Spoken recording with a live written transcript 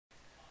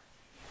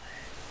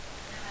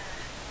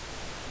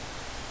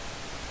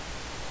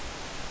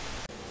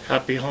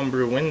Happy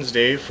Homebrew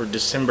Wednesday for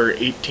December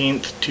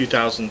 18th,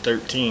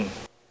 2013.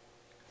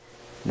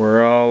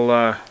 We're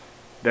all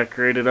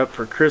decorated up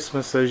for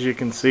Christmas, as you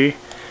can see.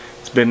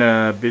 It's been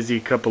a busy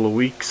couple of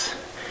weeks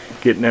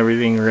getting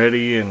everything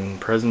ready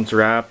and presents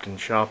wrapped and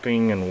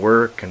shopping and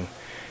work and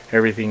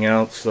everything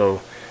else.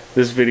 So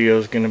this video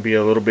is going to be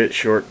a little bit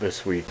short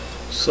this week.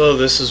 So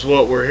this is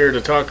what we're here to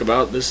talk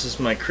about. This is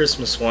my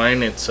Christmas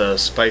wine. It's a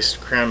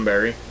spiced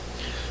cranberry.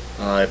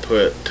 I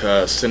put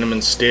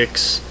cinnamon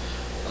sticks,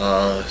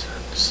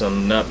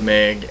 some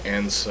nutmeg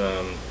and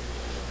some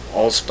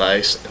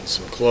allspice and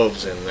some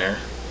cloves in there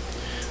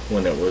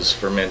when it was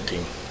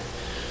fermenting.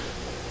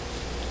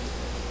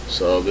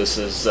 So this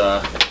is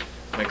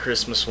my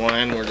Christmas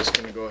wine. We're just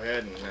going to go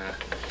ahead and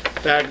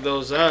bag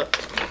those up,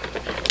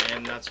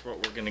 and that's what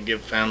we're going to give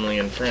family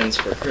and friends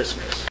for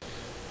Christmas.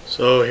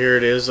 So here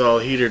it is, all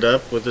heated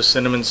up with a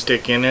cinnamon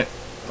stick in it.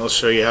 I'll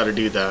show you how to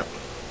do that.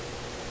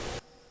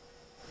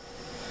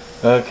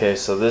 Okay,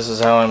 so this is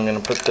how I'm going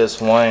to put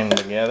this wine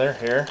together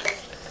here.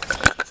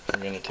 I'm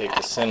going to take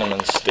a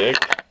cinnamon stick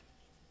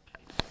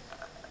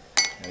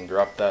and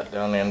drop that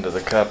down into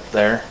the cup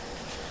there.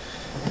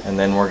 And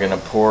then we're going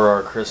to pour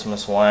our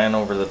Christmas wine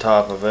over the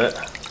top of it.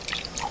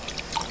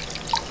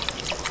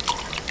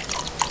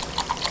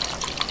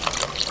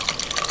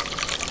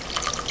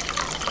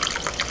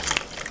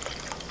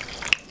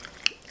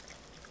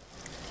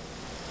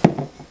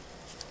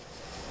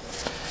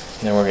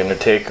 Then we're going to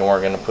take and we're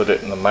going to put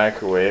it in the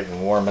microwave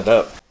and warm it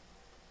up.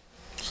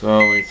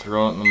 So we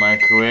throw it in the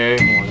microwave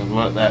and we're going to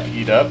let that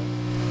heat up.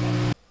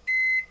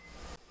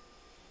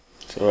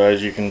 So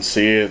as you can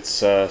see,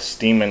 it's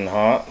steaming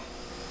hot.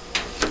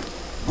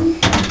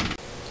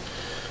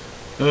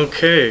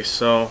 Okay,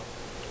 so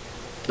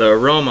the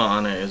aroma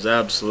on it is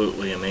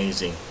absolutely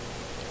amazing.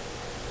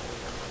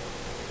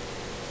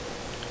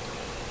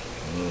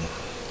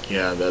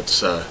 Yeah,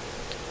 that's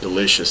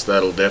delicious.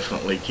 That'll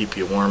definitely keep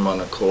you warm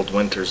on a cold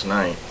winter's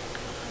night.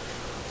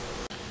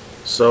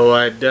 So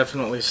I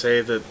definitely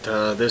say that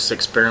this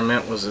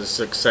experiment was a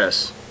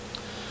success.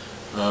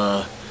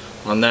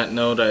 On that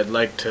note, I'd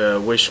like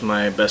to wish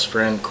my best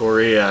friend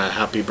Corey a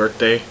happy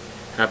birthday.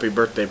 Happy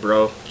birthday,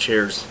 bro.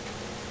 Cheers.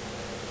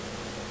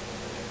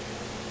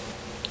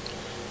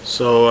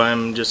 So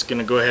I'm just going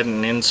to go ahead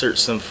and insert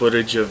some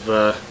footage of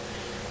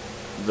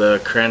the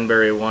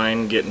cranberry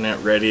wine, getting it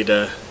ready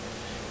to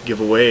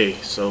give away.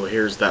 So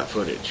here's that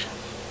footage.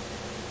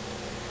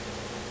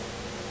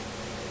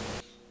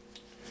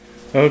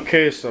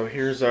 Okay, so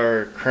here's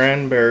our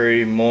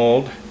cranberry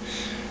mulled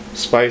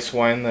spice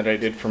wine that I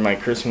did for my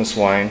Christmas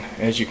wine.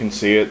 As you can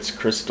see, it's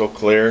crystal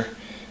clear.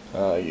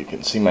 You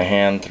can see my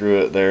hand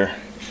through it there.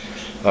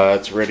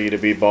 It's ready to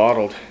be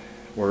bottled.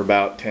 We're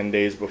about 10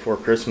 days before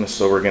Christmas,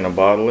 so we're going to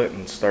bottle it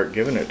and start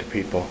giving it to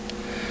people.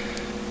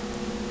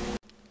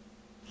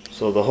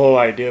 So the whole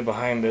idea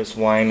behind this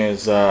wine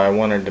is I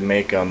wanted to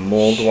make a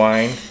mulled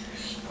wine.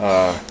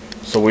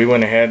 So we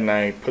went ahead and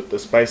I put the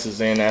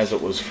spices in as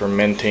it was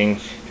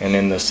fermenting and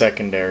in the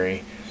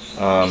secondary.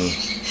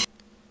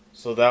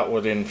 So that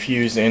would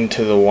infuse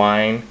into the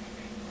wine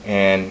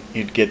and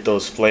you'd get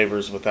those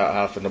flavors without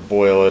having to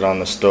boil it on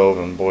the stove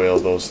and boil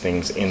those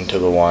things into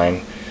the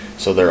wine.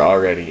 So they're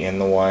already in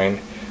the wine.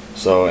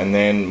 So, and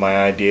then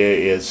my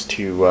idea is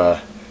to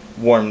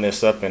warm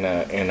this up in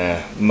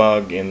a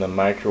mug in the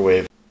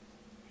microwave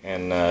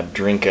and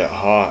drink it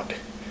hot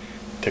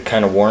to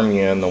kind of warm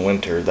you in the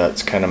winter.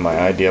 That's kind of my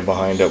idea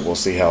behind it. We'll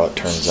see how it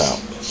turns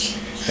out.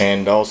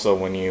 And also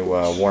when you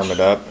warm it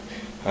up,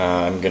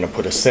 I'm going to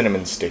put a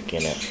cinnamon stick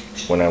in it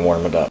when I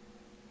warm it up.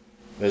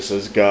 This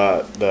has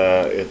got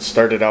it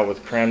started out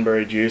with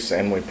cranberry juice,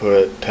 and we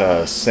put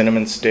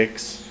cinnamon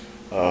sticks,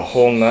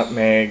 whole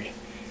nutmeg,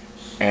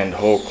 and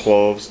whole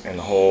cloves and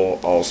whole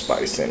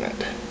allspice in it.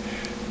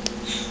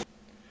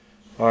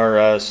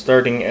 Our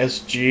starting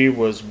SG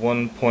was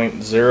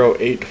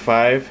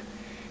 1.085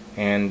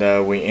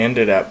 and we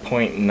ended at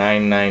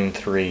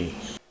 0.993.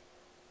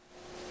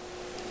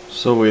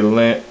 So we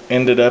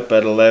ended up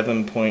at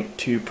 11.2%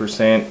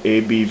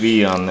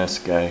 ABV on this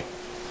guy.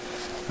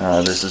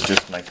 This is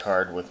just my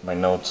card with my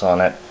notes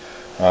on it.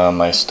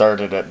 I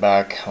started it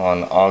back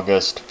on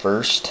August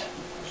 1st.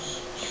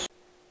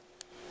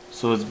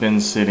 So it's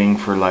been sitting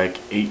for like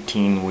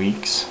 18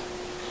 weeks.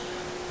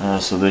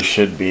 So this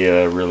should be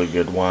a really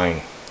good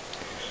wine.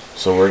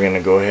 So we're going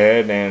to go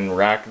ahead and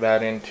rack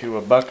that into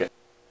a bucket.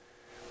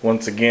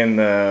 Once again,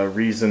 the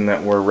reason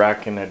that we're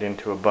racking it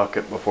into a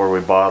bucket before we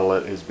bottle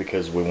it is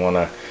because we want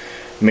to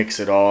mix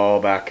it all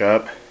back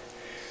up.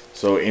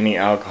 So any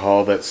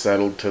alcohol that's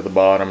settled to the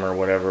bottom or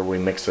whatever, we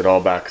mix it all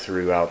back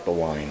throughout the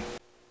wine.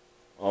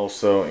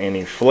 Also,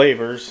 any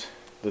flavors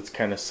that's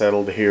kind of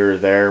settled here or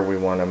there, we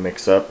want to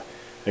mix up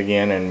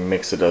again and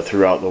mix it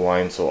throughout the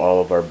wine so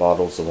all of our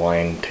bottles of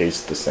wine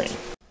taste the same.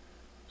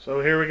 So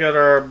here we got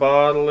our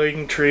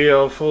bottling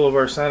trio full of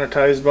our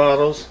sanitized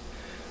bottles.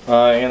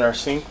 In our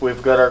sink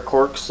we've got our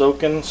corks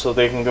soaking so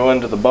they can go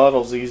into the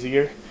bottles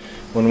easier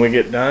when we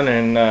get done,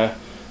 and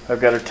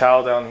I've got a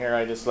towel down here.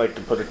 I just like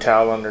to put a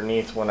towel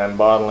underneath when I'm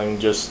bottling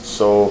just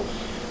so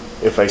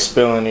if I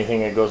spill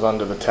anything, it goes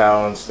onto the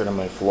towel instead of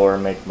my floor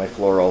and make my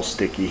floor all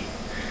sticky.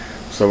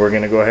 So we're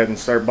going to go ahead and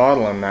start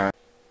bottling that.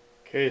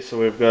 Okay, so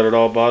we've got it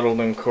all bottled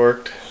and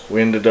corked.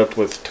 We ended up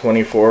with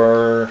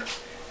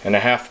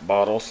 24.5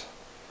 bottles.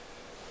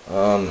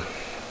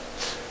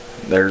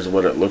 There's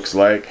what it looks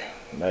like,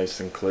 nice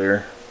and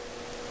clear.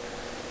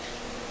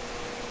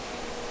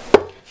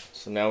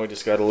 So now we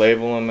just got to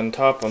label them and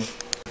top them.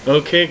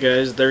 Okay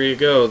guys, there you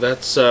go.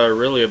 That's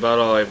really about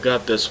all I've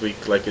got this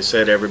week. Like I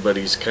said,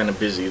 everybody's kind of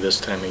busy this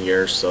time of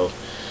year, so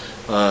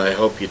I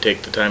hope you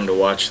take the time to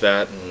watch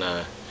that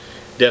and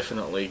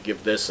definitely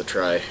give this a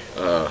try.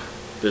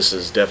 This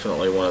is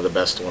definitely one of the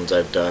best ones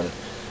I've done.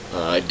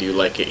 I do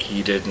like it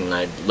heated, and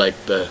I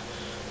like the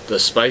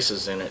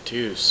spices in it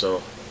too.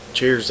 So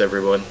cheers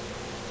everyone.